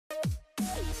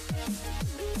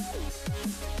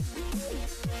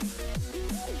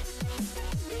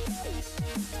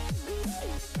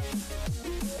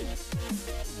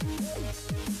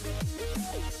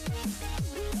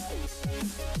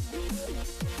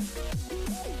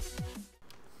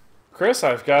Chris,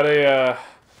 I've got a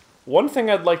one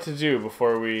thing I'd like to do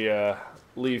before we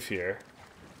leave here.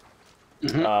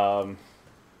 Mm-hmm.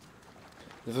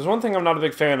 If there's one thing I'm not a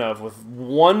big fan of, with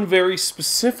one very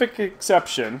specific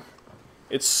exception,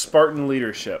 it's Spartan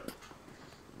leadership.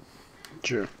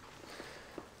 Sure.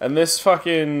 And this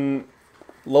fucking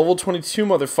level 22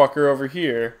 motherfucker over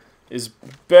here is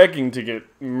begging to get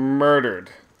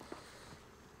murdered.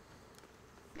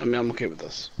 I mean, I'm okay with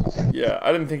this. Yeah,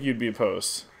 I didn't think you'd be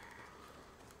opposed.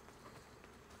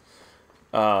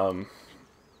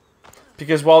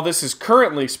 Because while this is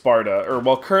currently Sparta, or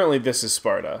while currently this is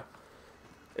Sparta,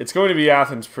 it's going to be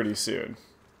Athens pretty soon.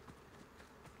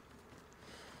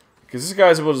 Because this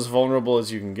guy's about as vulnerable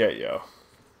as you can get, yo.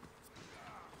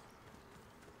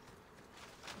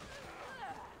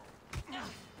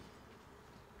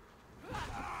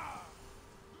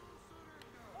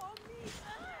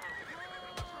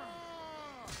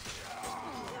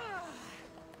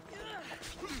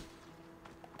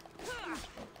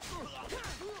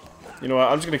 You know what?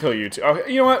 I'm just gonna kill you too. Oh,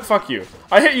 you know what? Fuck you.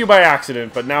 I hit you by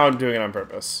accident, but now I'm doing it on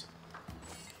purpose.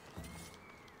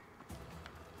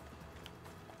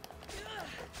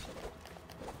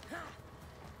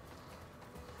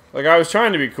 Like, I was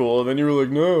trying to be cool, and then you were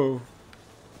like, no.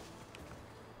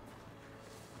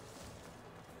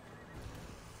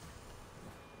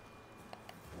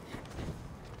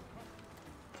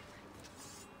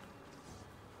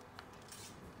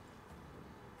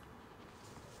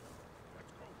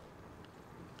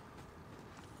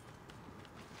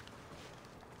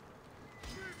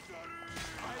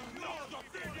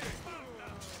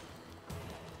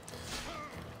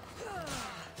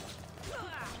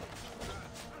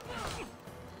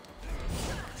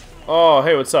 Oh,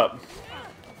 hey, what's up?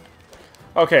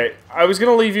 Okay, I was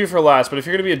gonna leave you for last, but if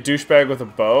you're gonna be a douchebag with a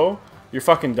bow, you're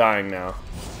fucking dying now.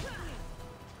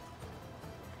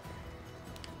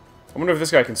 I wonder if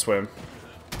this guy can swim.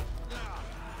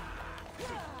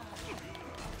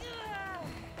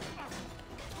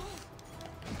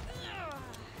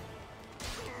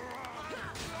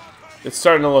 It's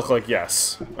starting to look like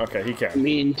yes. Okay, he I can.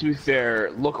 mean, to be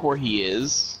fair, look where he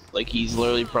is. Like, he's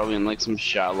literally probably in, like, some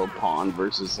shallow pond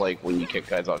versus, like, when you kick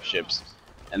guys off ships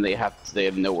and they have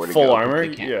nowhere to go. Full armor?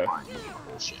 They can't Yeah. find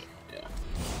bullshit. Yeah.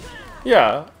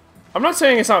 Yeah. I'm not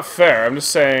saying it's not fair. I'm just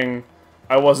saying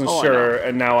I wasn't sure,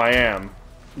 and now I am.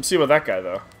 Let's see about that guy,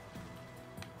 though.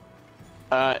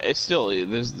 It's still,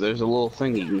 there's a little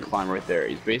thing you can climb right there.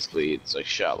 He's basically, it's like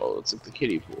shallow. It's like the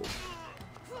kiddie pool.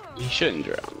 He shouldn't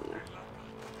drown there.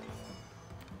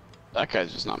 That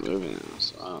guy's just not moving now,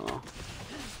 so I don't know.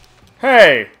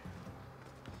 Hey!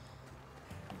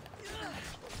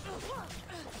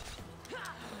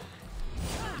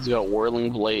 He's got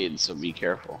whirling blades, so be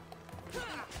careful.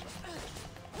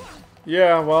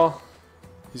 Yeah, well,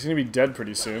 he's gonna be dead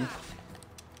pretty soon.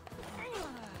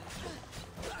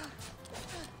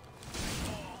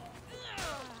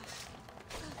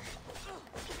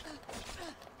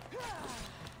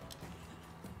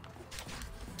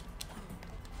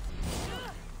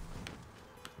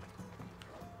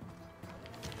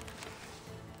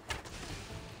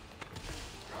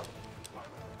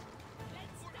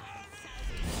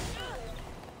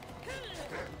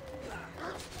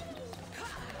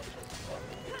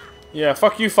 Yeah,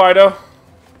 fuck you, Fido.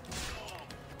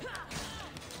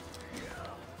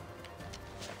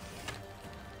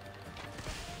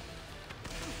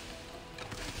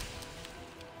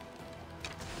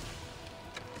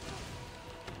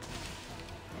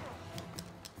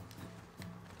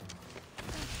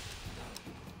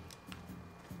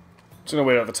 Just gonna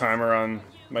wait out the timer on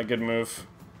my good move.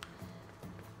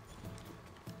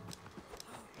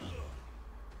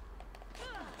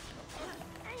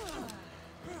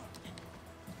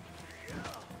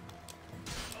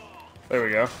 There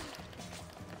we go.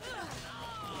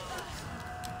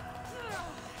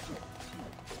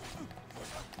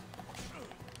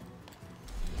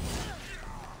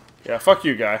 Yeah, fuck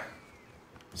you, guy.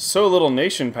 So little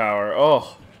nation power.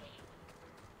 Oh.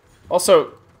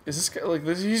 Also, is this guy, like,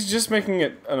 he's just making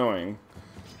it annoying.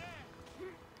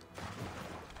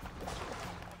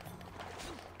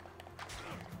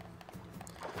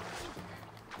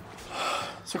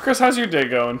 So, Chris, how's your day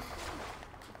going?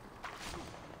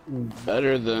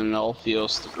 Better than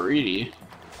Alpheus the Greedy.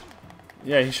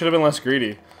 Yeah, he should have been less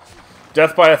greedy.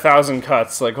 Death by 1,000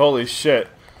 cuts, like, holy shit.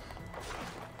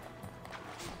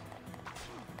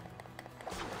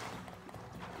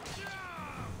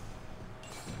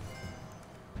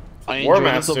 I War enjoy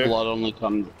that the Master. blood only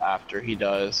comes after he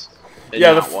dies, and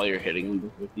Yeah, not while you're hitting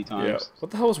him 50 Yeah. times.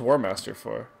 What the hell was War Master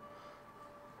for?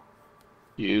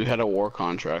 You had a war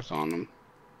contract on him.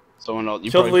 Someone else. You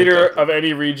Kill the probably picked leader up of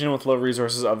any region with low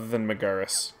resources other than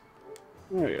Megaris.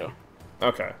 There you go.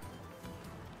 Okay.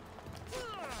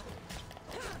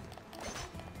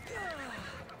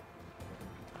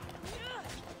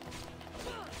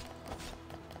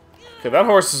 Okay, that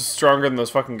horse is stronger than those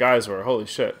fucking guys were. Holy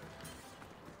shit.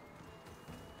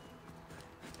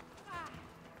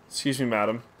 Excuse me,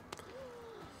 madam.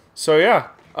 So yeah,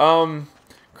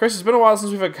 Chris, it's been a while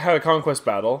since we've had a conquest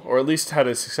battle, or at least had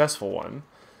a successful one.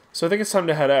 So I think it's time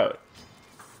to head out.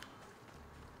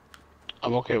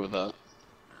 I'm okay with that.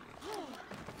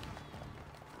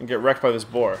 And get wrecked by this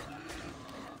boar.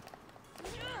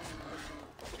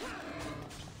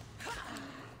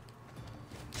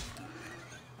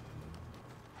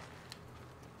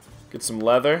 Get some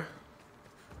leather.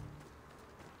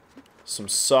 Some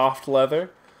soft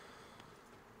leather.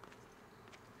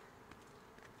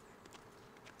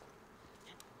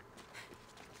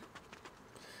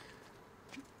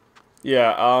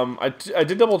 Yeah, I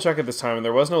did double check it this time, and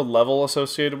there was no level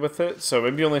associated with it, so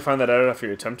maybe you only find that out after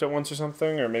you attempt it once or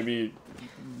something, or maybe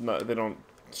not, they don't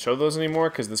show those anymore,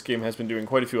 because this game has been doing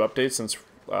quite a few updates since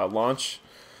launch.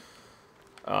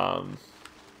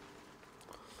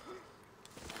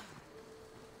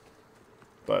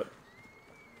 But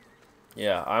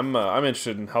yeah, I'm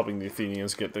interested in helping the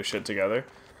Athenians get their shit together.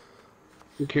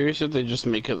 I'm curious if they just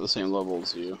make it the same level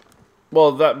as you.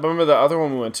 Well, remember the other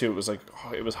one we went to? It was like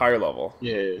it was higher level,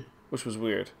 Yeah. which was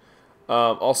weird.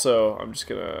 Also, I'm just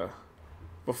gonna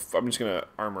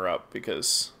armor up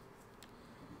because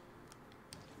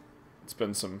it's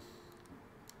been some.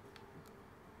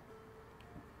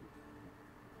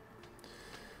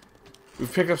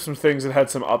 We've picked up some things that had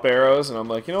some up arrows, and I'm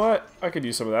like, you know what? I could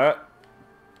use some of that.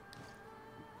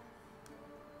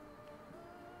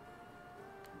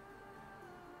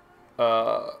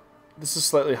 This is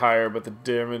slightly higher, but the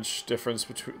damage difference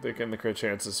between the crit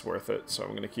chance is worth it, so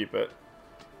I'm gonna keep it.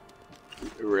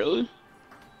 Really?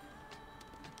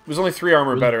 It was only 3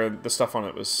 armor better, and the stuff on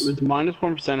it was... With minus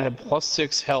 1%, it had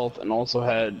 +6 health, and also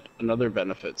had another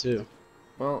benefit, too.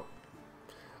 Well,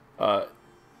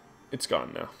 it's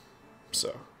gone now,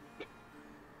 so...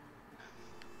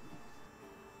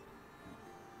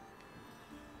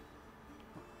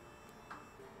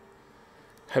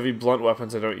 Heavy blunt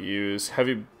weapons I don't use.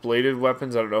 Heavy bladed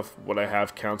weapons, I don't know if what I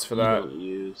have counts for that. You don't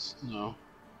use, no.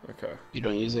 Okay. You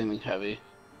don't use anything heavy.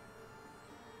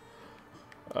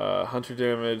 Hunter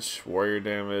damage, warrior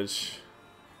damage.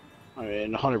 Alright,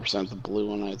 and 100% the blue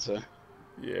one, I'd say.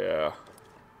 Yeah.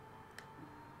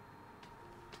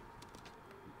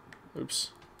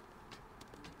 Oops.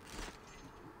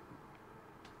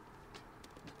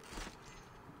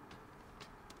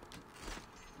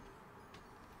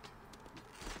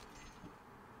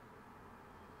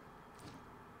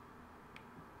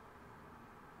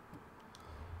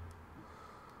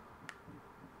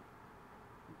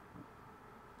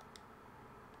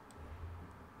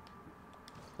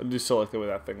 I do still like the way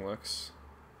that thing looks.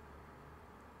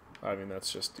 I mean,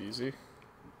 that's just easy.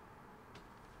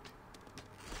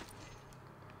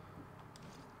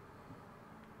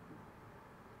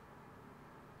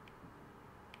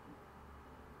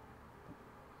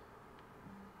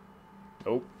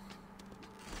 Nope.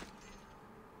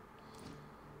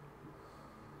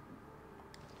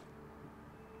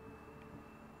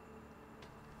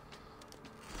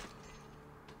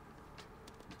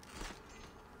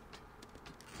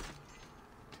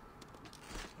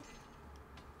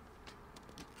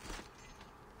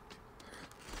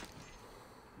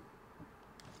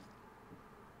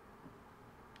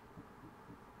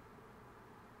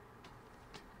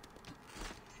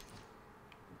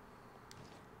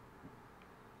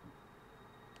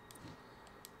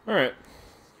 Alright.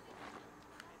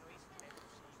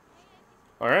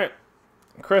 Alright.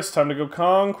 Chris, time to go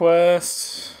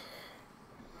conquest.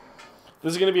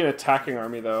 This is going to be an attacking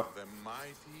army, though.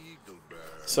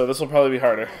 So this will probably be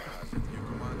harder. You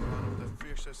command one of the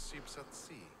fiercest ships at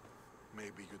sea.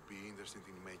 Maybe you'd be interested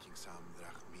in making some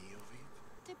drachmi of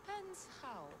it? Depends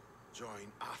how.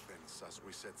 Join Athens as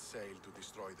we set sail to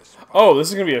destroy the Sparta. Oh, this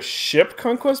is going to be a ship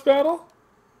conquest battle?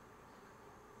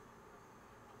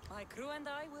 My crew and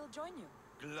I will join you.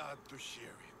 Glad to share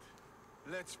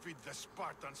it. Let's feed the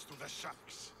Spartans to the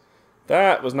sharks.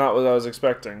 That was not what I was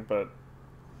expecting, but...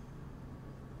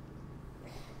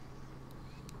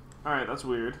 Alright, that's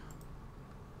weird.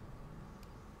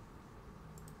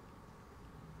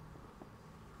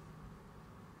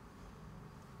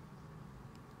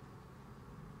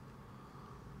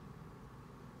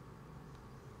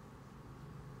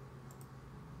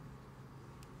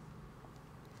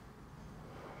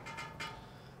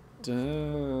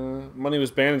 Money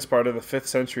was banned in Sparta in the 5th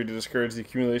century to discourage the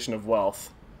accumulation of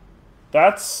wealth.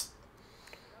 That's...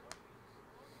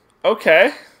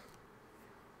 okay.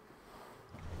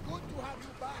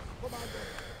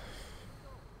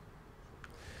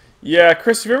 Yeah,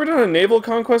 Chris, have you ever done a naval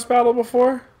conquest battle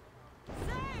before?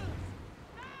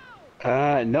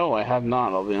 No, I have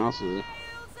not, I'll be honest with you.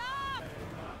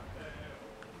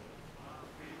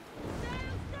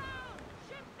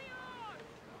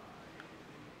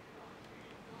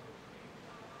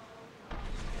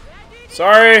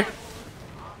 Sorry!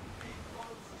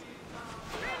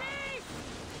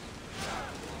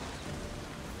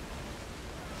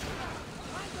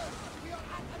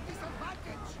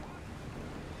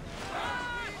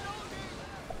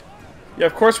 Yeah,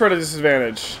 of course we're at a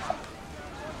disadvantage.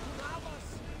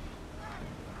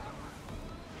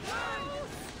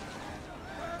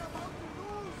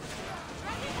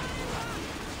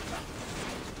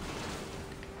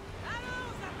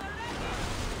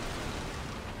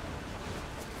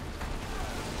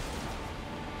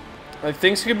 Like,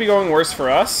 things could be going worse for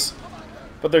us,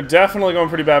 but they're definitely going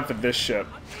pretty bad for this ship.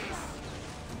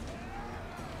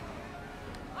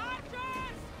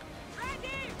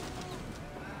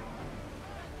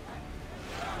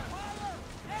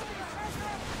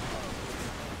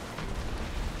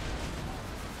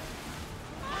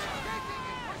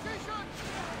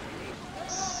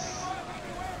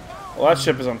 Well, that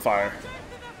ship is on fire.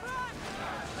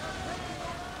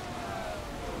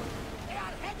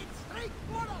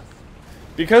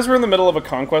 Because we're in the middle of a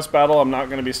conquest battle, I'm not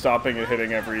going to be stopping and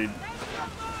hitting every...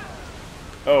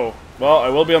 Oh, well, I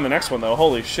will be on the next one, though.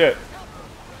 Holy shit.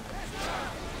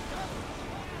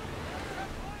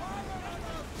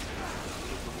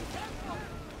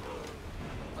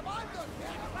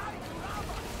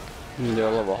 They're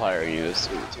a level higher units,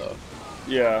 so it's tough.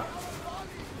 Yeah.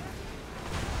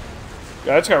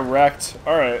 Yeah, I just got wrecked.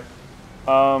 Alright.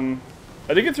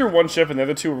 I did get through one ship, and the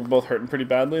other two were both hurting pretty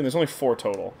badly, and there's only 4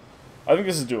 total. I think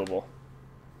this is doable.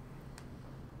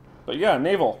 But yeah,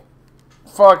 naval.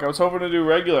 Fuck, I was hoping to do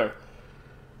regular.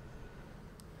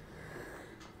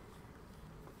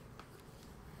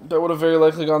 That would have very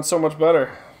likely gone so much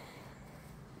better.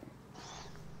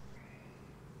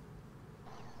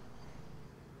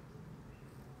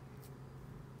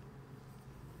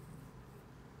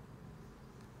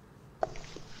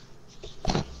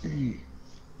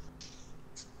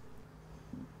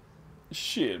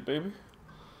 Shit, baby.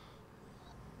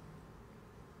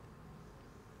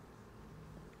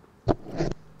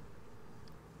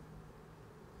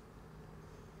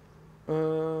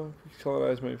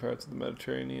 Colonize many parts of the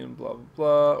Mediterranean, blah blah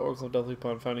blah. Oracle of Deathly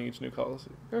upon founding each new colony.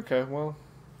 Okay, well,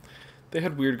 they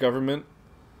had weird government.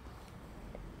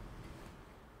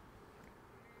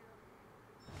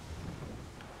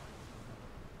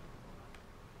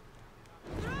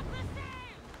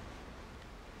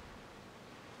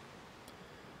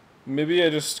 Maybe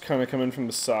I just kind of come in from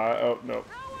the side. Oh no,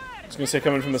 I was gonna say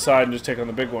come in from the side and just take on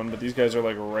the big one, but these guys are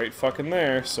like right fucking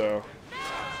there, so.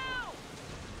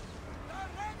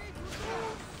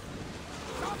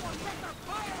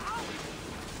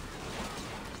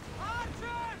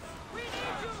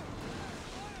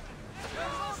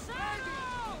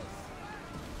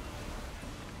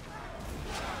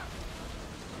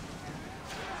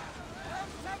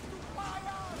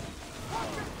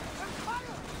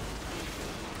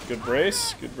 Good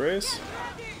brace, good brace.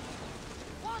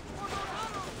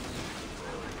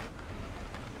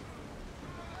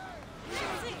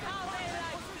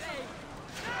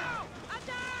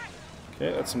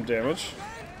 Okay, that's some damage.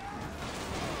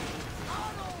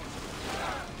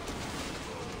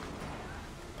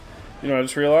 You know, I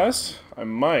just realized I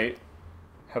might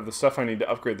have the stuff I need to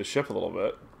upgrade the ship a little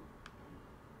bit.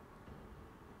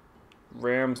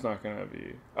 Ram's not gonna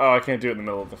be... Oh, I can't do it in the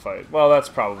middle of the fight. Well, that's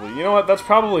probably... You know what? That's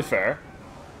probably fair.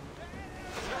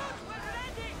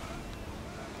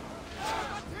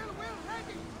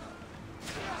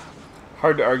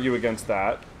 Hard to argue against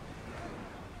that.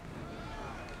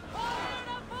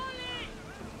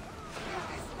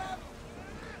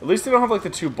 At least they don't have like the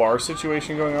 2 bar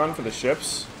situation going on for the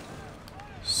ships.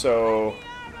 So...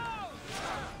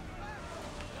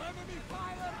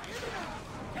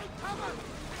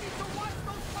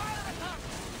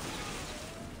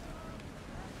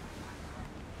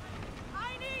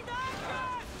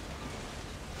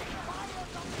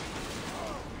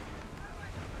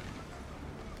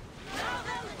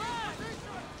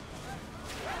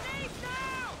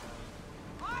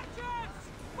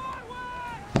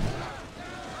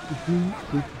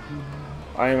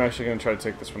 I am actually going to try to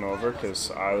take this one over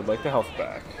because I would like the health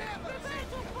back.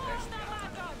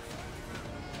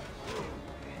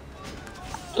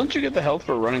 Don't you get the health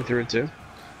for running through it too?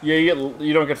 Yeah,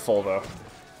 you don't get full though.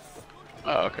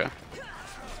 Oh, okay.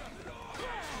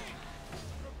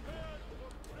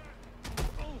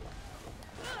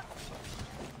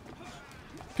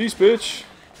 Peace, bitch.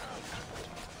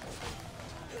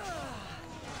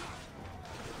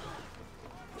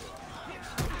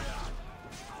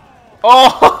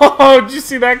 Oh, did you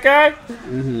see that guy?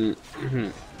 Mm-hmm. Mm-hmm.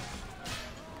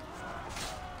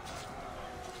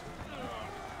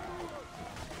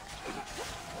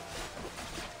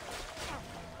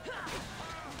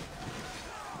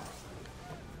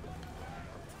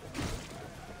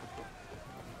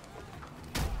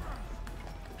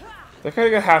 That guy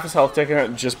got half his health taken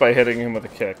out just by hitting him with a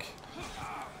kick.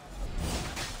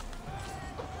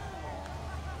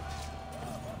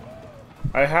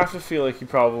 I have to feel like he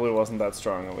probably wasn't that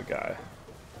strong of a guy.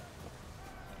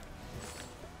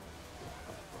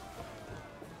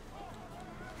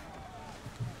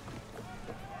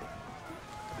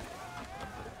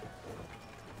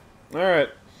 Alright.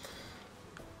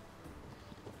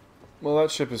 Well, that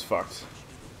ship is fucked.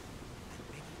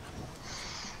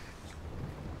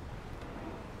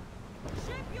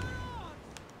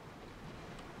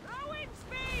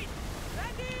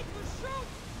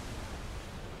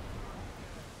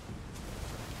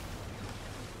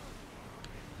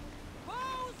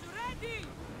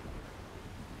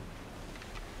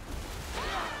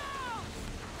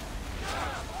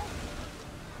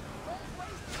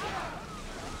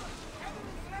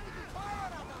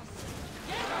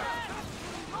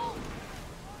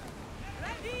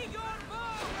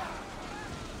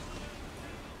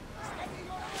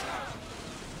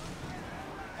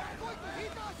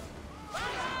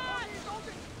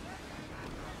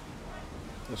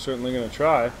 They're certainly going to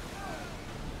try.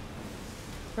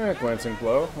 Alright, glancing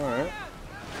blow. Alright.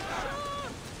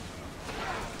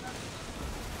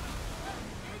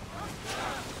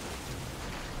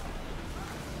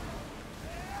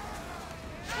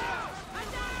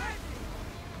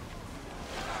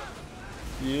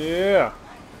 Yeah.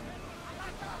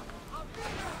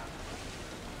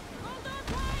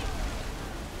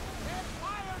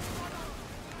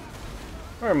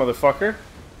 Alright, motherfucker.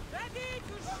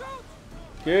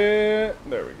 Yeah,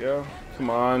 there we go.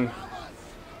 Come on.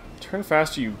 Turn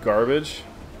faster, you garbage.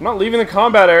 I'm not leaving the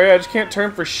combat area, I just can't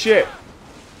turn for shit.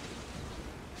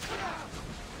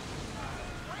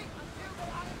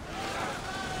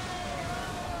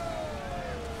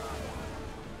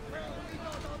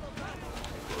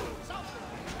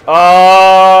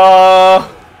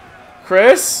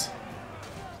 Chris?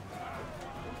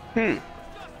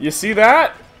 You see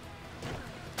that?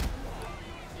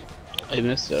 I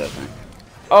missed it, I think.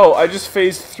 Oh, I just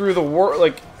phased through the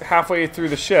like halfway through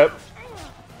the ship.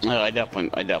 No, I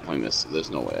definitely missed it. There's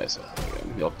no way I saw it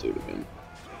again. You'll have to do it again.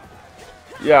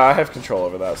 Yeah, I have control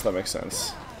over that, so that makes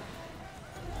sense.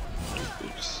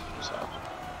 Oops.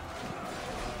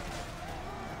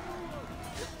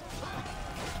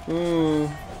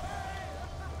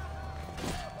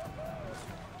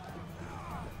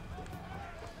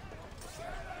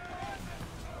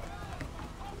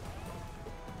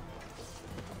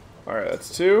 Alright,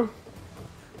 that's 2.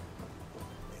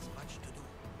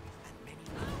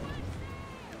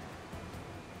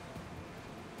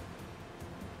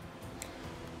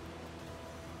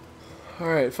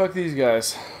 Alright, fuck these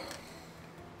guys.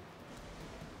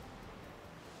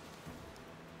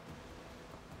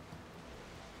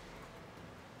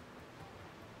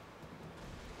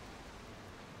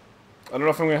 I don't know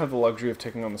if I'm going to have the luxury of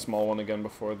taking on the small one again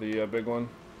before the big one.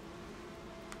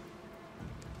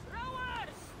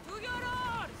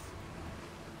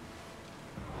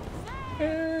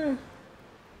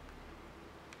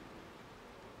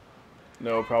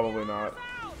 No, probably not.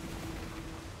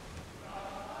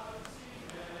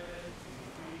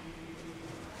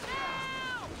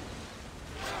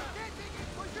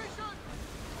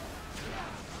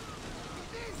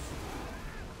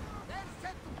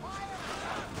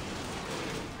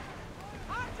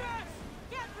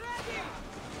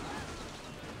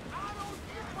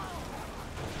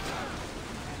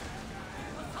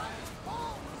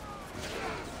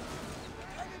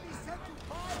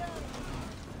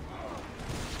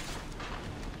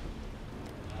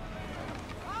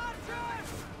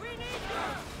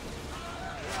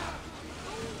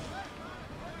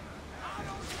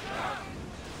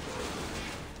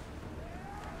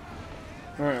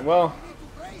 Alright, well.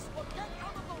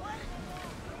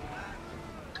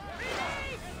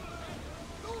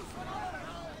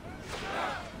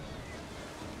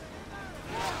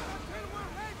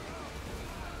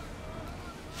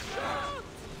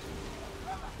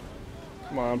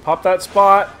 Come on, pop that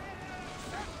spot.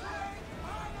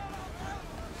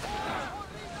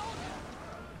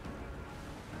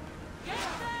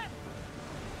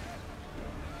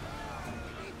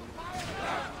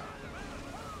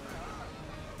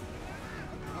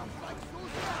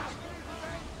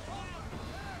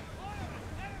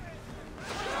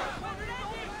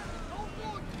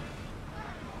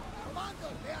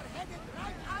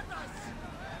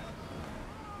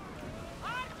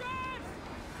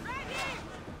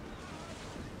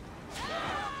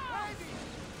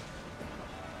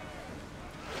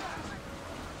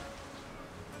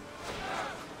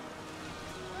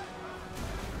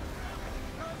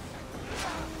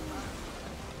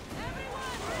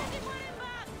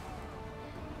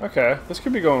 Okay, this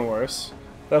could be going worse.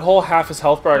 That whole half his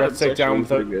health bar I got to That's take down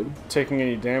actually without pretty good. taking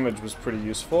any damage was pretty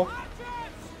useful.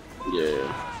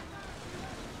 Yeah.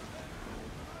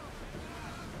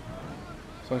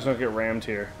 So I just don't get rammed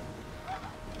here.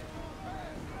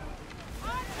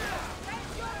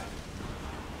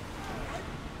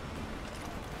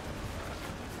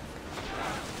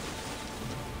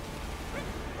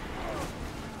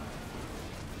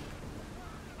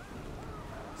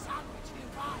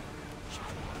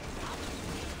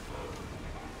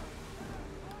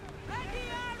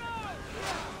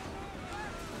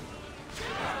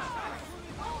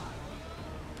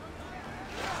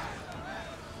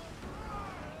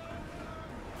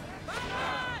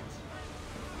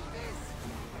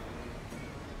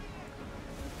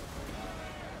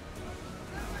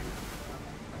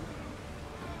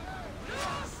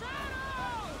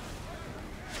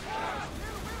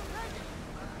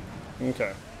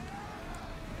 Okay.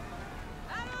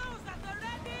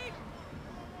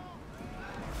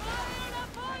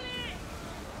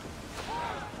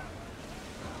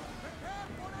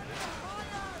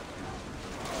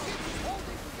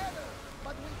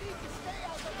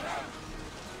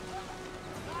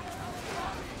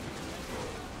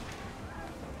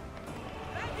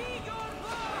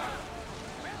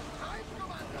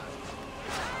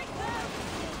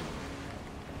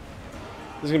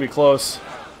 This is gonna be close.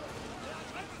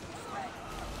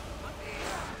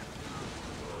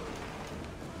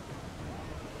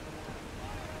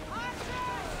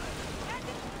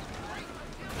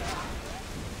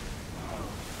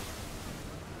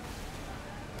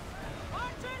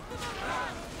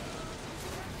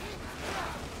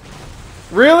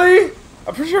 Really?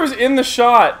 I'm pretty sure it was in the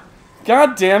shot.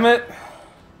 God damn it.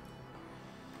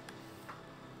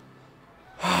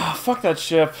 Fuck that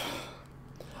ship.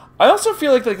 I also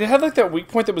feel like they had like that weak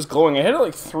point that was glowing. I hit it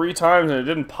like 3 times and it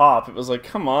didn't pop. It was like,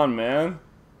 come on, man.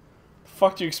 The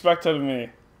fuck do you expect out of me?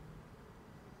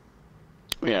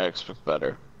 Yeah, I expect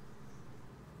better.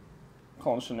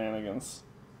 Calling shenanigans.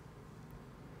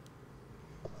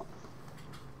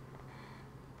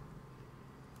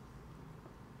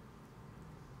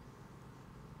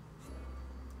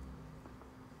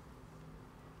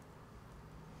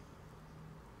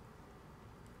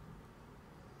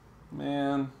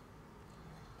 Man,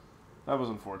 that was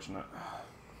unfortunate.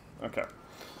 Okay.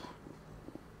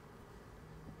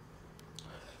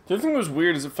 The other thing that was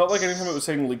weird is it felt like anytime it was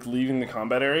saying like leaving the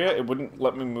combat area, it wouldn't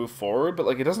let me move forward, but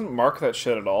like it doesn't mark that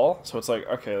shit at all. So it's like,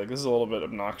 okay, like this is a little bit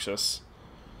obnoxious.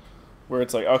 Where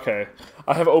it's like, okay,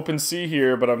 I have open sea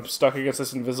here, but I'm stuck against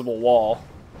this invisible wall.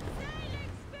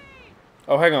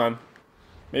 Oh, hang on.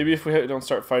 Maybe if we don't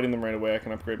start fighting them right away, I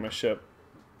can upgrade my ship.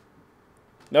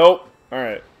 Nope. All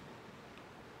right.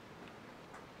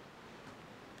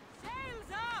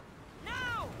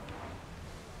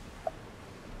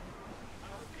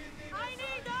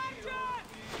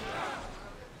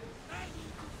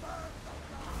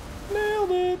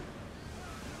 Nailed it.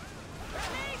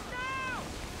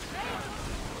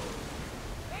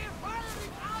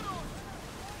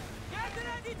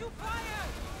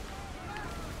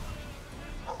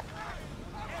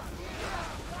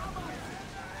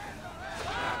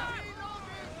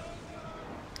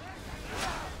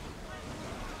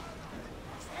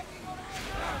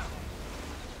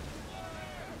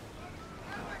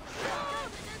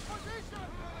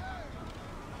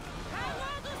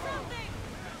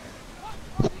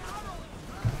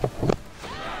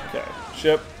 Okay,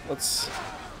 ship, let's...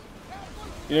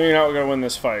 You know you're not gonna win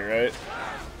this fight, right?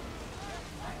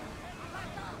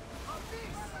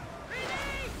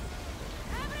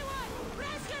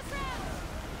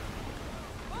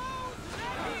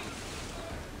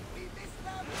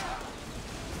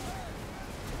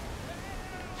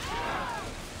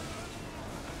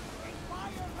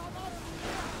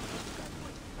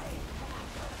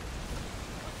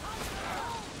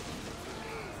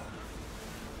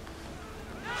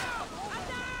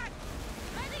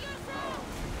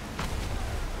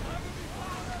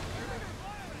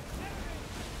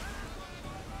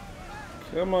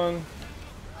 Come on.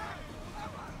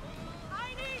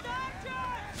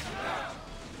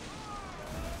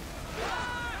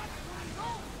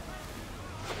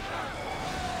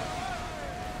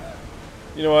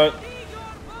 You know what?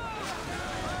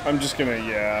 I'm just gonna,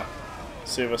 yeah,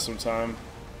 save us some time.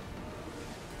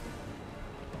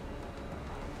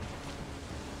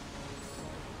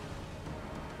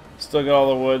 Still got all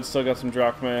the wood, still got some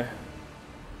drachmae.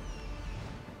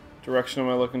 Direction am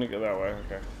I looking to go? That way,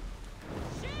 okay.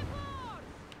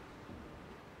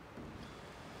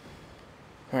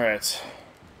 Alright.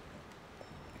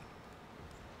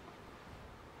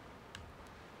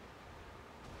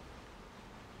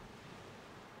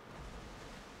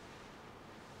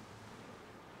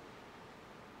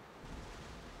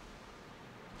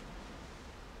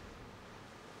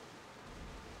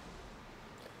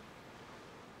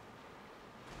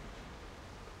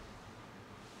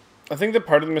 I think that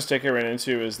part of the mistake I ran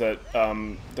into is that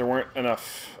there weren't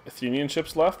enough Athenian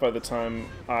ships left by the time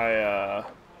I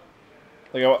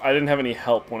didn't have any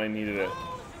help when I needed it,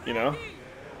 you know?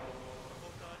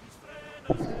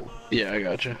 Yeah, I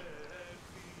gotcha.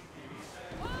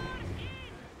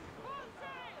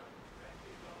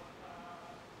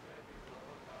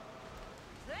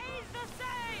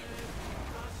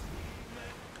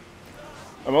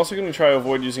 I'm also going to try to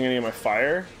avoid using any of my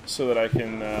fire so that I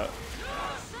can...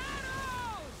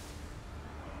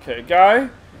 Okay, guy,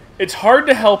 it's hard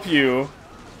to help you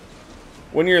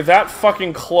when you're that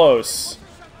fucking close.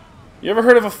 You ever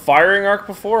heard of a firing arc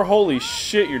before? Holy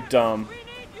shit, you're dumb.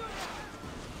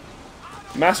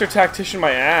 Master tactician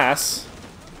my ass.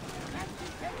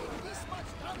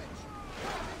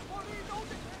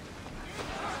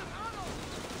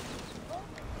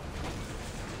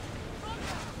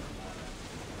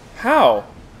 How?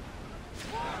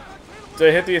 Did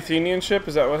I hit the Athenian ship?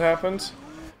 Is that what happened?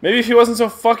 Maybe if he wasn't so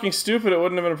fucking stupid, it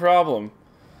wouldn't have been a problem.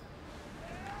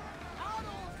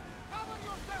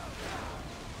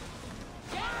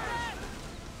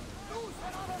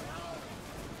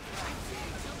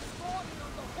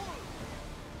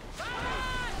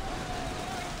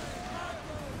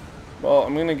 Well,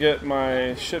 I'm gonna get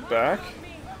my shit back.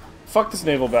 Fuck this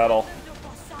naval battle.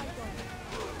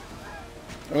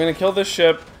 I'm gonna kill this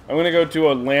ship. I'm gonna go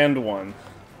do a land one.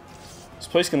 This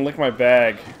place can lick my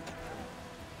bag.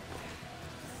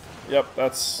 Yep,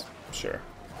 that's... sure.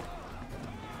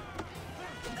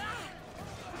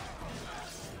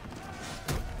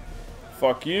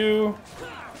 Fuck you.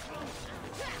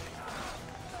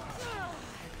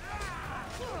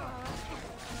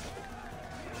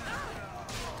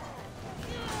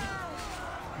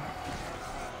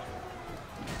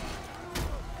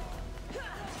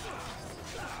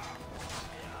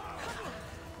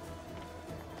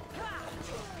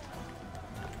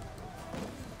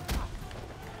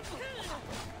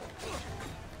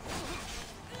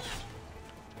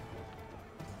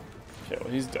 Okay,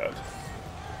 well, he's dead.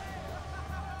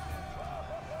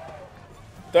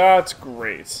 That's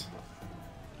great.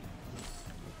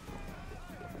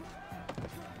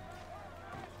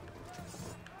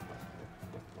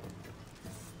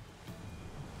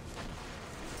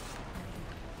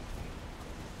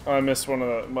 Oh, I missed one of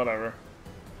the... whatever.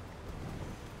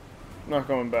 I'm not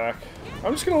going back.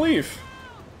 I'm just gonna leave.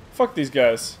 Fuck these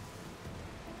guys.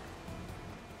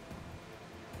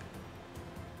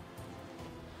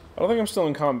 I don't think I'm still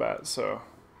in combat, so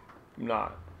I'm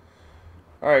not.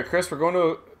 All right, Chris, we're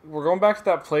going back to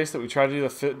that place that we tried to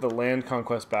do the land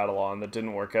conquest battle on that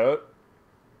didn't work out.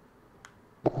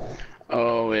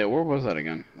 Oh yeah, where was that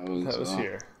again? That was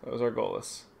here. That was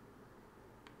Argolis.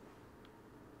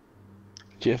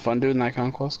 Did you have fun doing that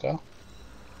conquest, Kyle?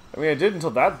 I mean, I did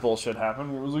until that bullshit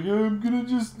happened. Where it was like, I'm gonna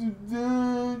just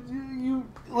you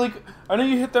like. I know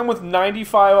you hit them with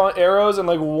 95 arrows and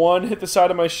like one hit the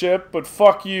side of my ship, but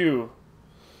fuck you.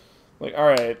 Like, all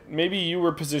right, maybe you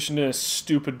were positioned in a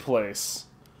stupid place.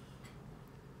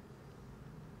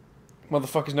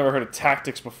 Motherfuckers never heard of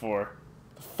tactics before.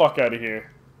 The fuck out of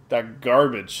here. That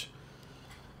garbage.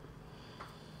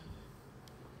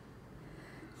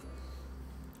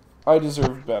 I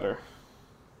deserve better.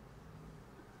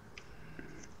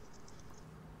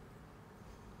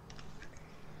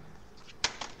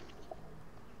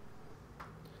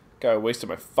 Guy wasted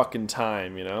my fucking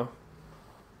time, you know?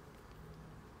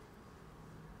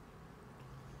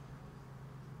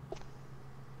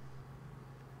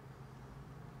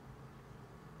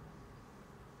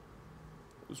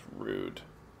 It was rude.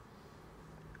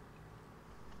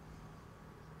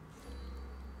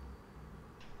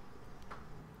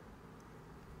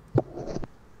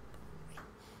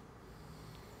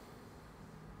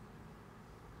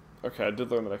 Okay, I did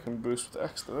learn that I can boost with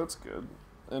X, though. That's good.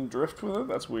 And drift with it?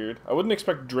 That's weird. I wouldn't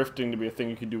expect drifting to be a thing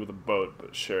you could do with a boat,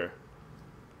 but sure.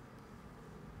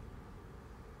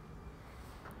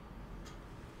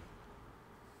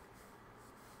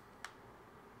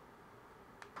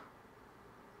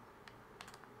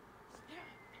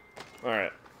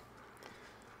 Alright.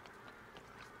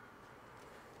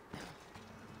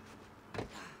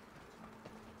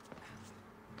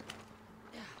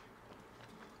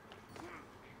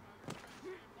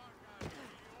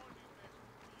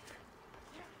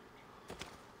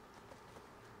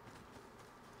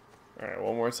 Alright,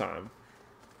 one more time.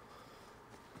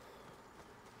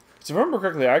 So if I remember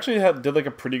correctly, I actually did like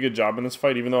a pretty good job in this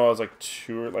fight, even though I was like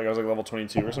I was like level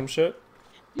 22 or some shit.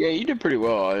 Yeah, you did pretty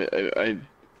well.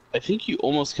 I think you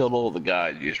almost killed all the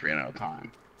guys. You just ran out of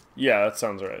time. Yeah, that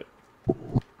sounds right. You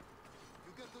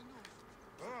get the news.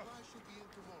 I should be in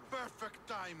tomorrow. Perfect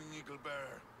timing, Eagle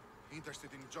Bearer. Interested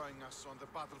in joining us on the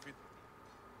battlefield?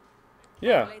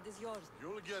 Yeah. Blade is yours.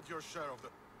 You'll get your share of the...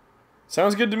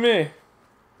 Sounds good to me.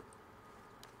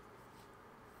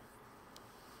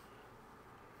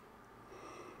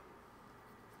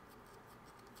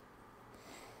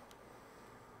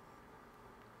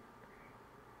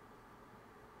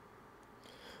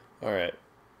 Alright.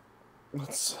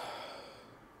 Let's...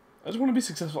 I just want to be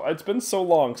successful. It's been so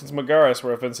long since Megaris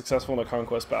where I've been successful in a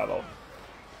conquest battle.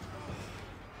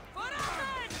 For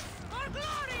Athens! For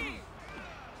glory!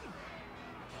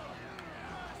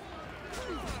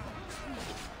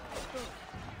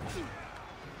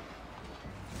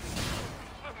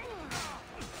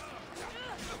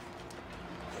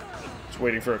 Just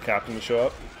waiting for a captain to show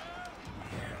up.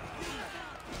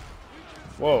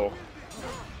 Whoa.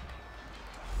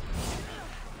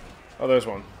 Oh, there's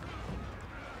one.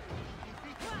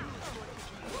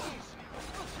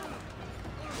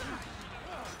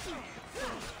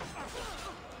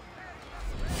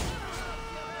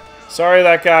 Sorry,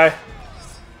 that guy.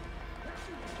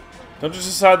 Don't just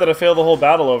decide that I failed the whole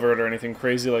battle over it or anything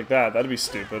crazy like that. That'd be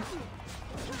stupid.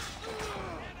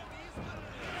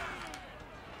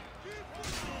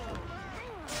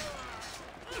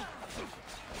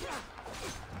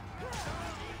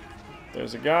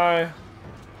 There's a guy.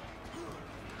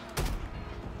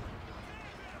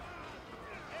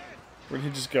 Where'd he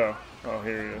just go? Oh,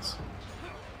 here he is.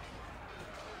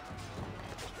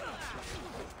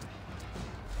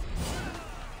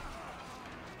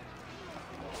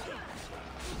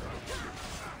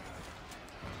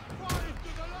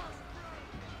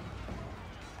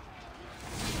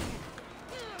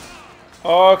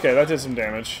 Oh, okay, that did some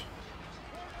damage.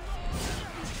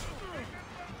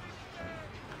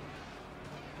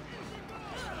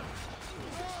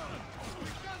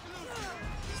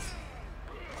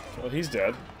 Well, he's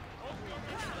dead.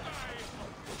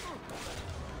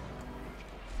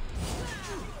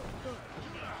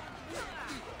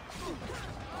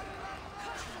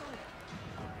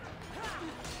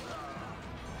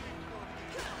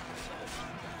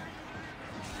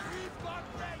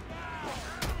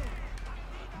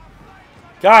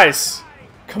 Guys,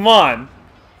 come on.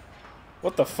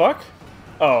 What the fuck?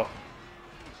 Oh.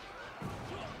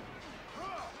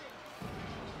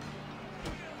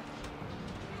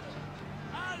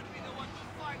 I'll be the one to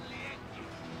finally end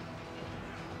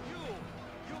you.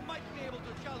 You might be able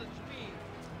to challenge me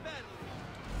badly.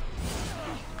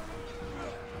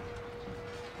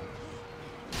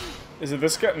 Is it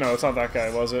this guy? No, it's not that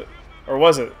guy, was it? Or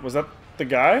was it? Was that the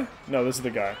guy? No, this is the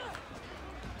guy.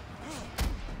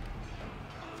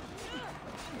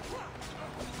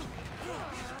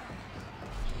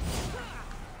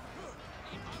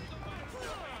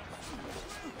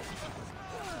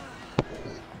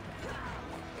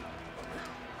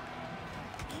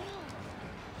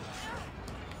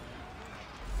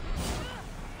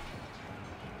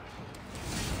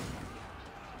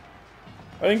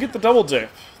 I didn't get the double dip.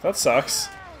 That sucks.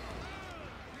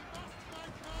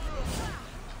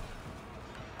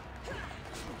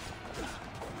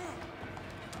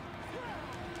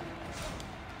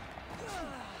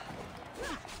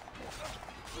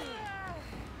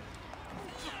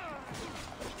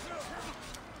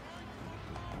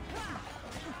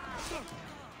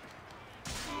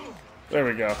 There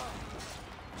we go.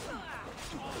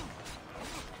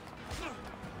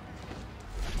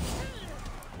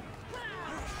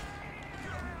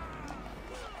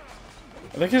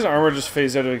 I think his armor just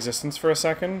phased out of existence for a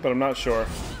second, but I'm not sure.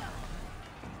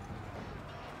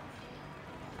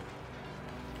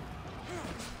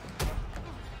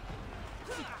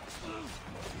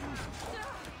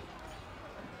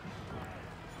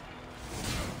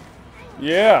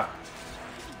 Yeah!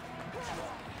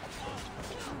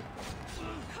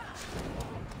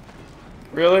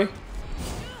 Really?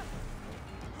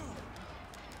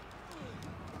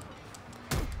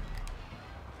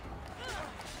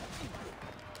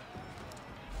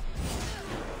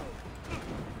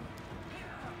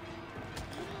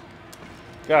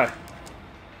 God.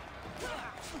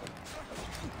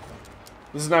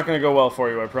 This is not going to go well for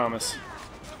you, I promise.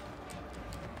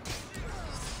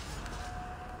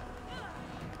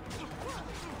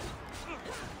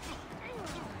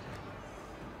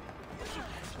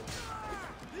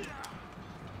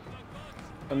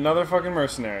 Another fucking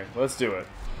mercenary. Let's do it.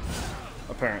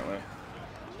 Apparently.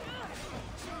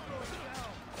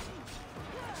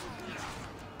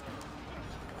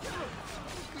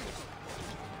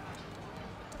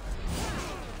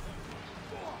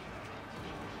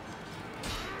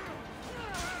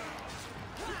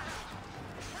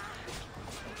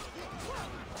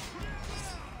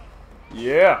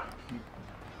 Yeah.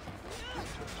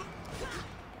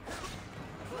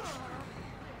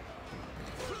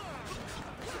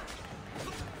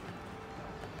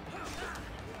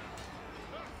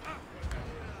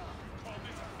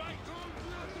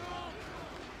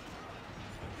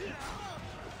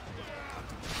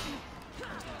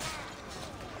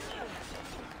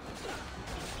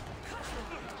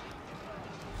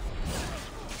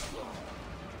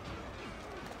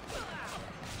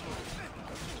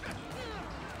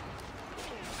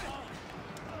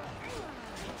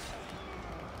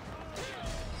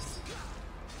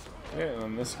 Okay, and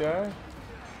then this guy.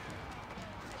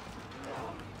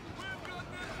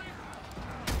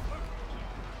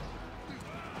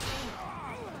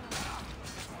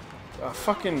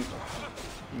 Fucking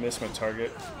missed my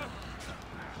target.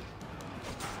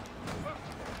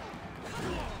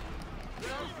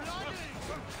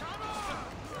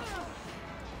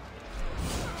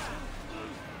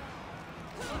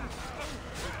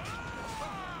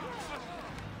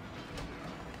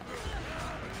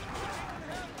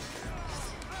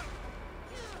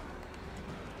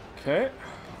 Okay.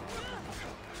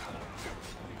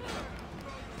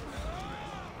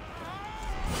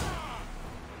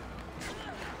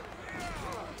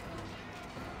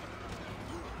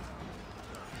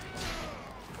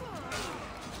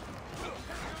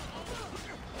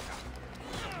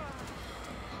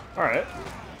 All right.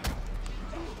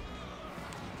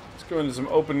 Let's go into some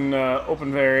open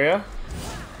area.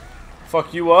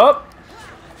 Fuck you up.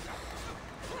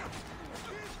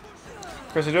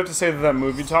 Chris, I do have to say that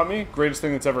move you taught me, greatest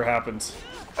thing that's ever happened.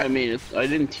 I mean, I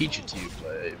didn't teach it to you,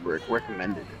 but I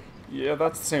recommended it. Yeah,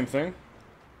 that's the same thing.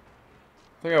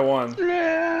 I think I won.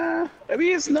 Yeah, I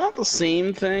mean, it's not the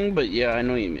same thing, but yeah, I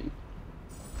know what you mean.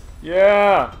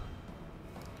 Yeah!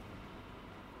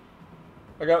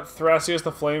 I got Thrasius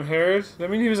the Flame-Haired. Does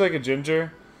that mean he was like a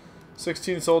ginger?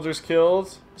 16 soldiers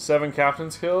killed, 7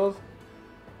 captains killed.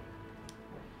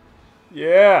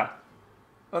 Yeah!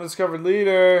 Undiscovered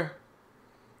leader.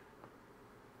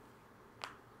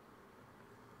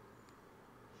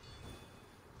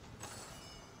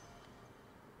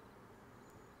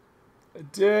 I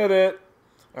did it.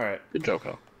 Alright. Good joke,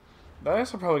 Kyle. I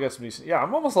also probably got some decent... Yeah,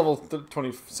 I'm almost level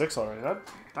 26 already.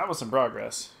 That was some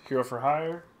progress. Hero for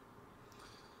hire.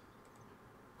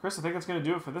 Chris, I think that's going to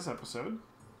do it for this episode.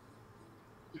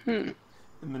 In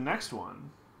the next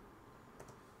one,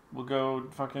 we'll go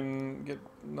fucking get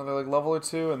another like level or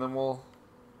two, and then we'll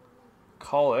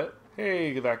call it.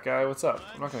 Hey, that guy, what's up?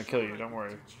 I'm not going to kill you, don't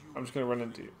worry. I'm just going to run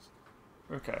into you.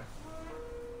 Okay.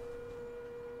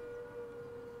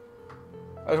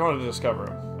 I just wanted to discover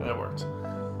him, and it worked.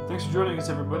 Thanks for joining us,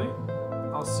 everybody.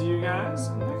 I'll see you guys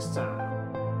next time.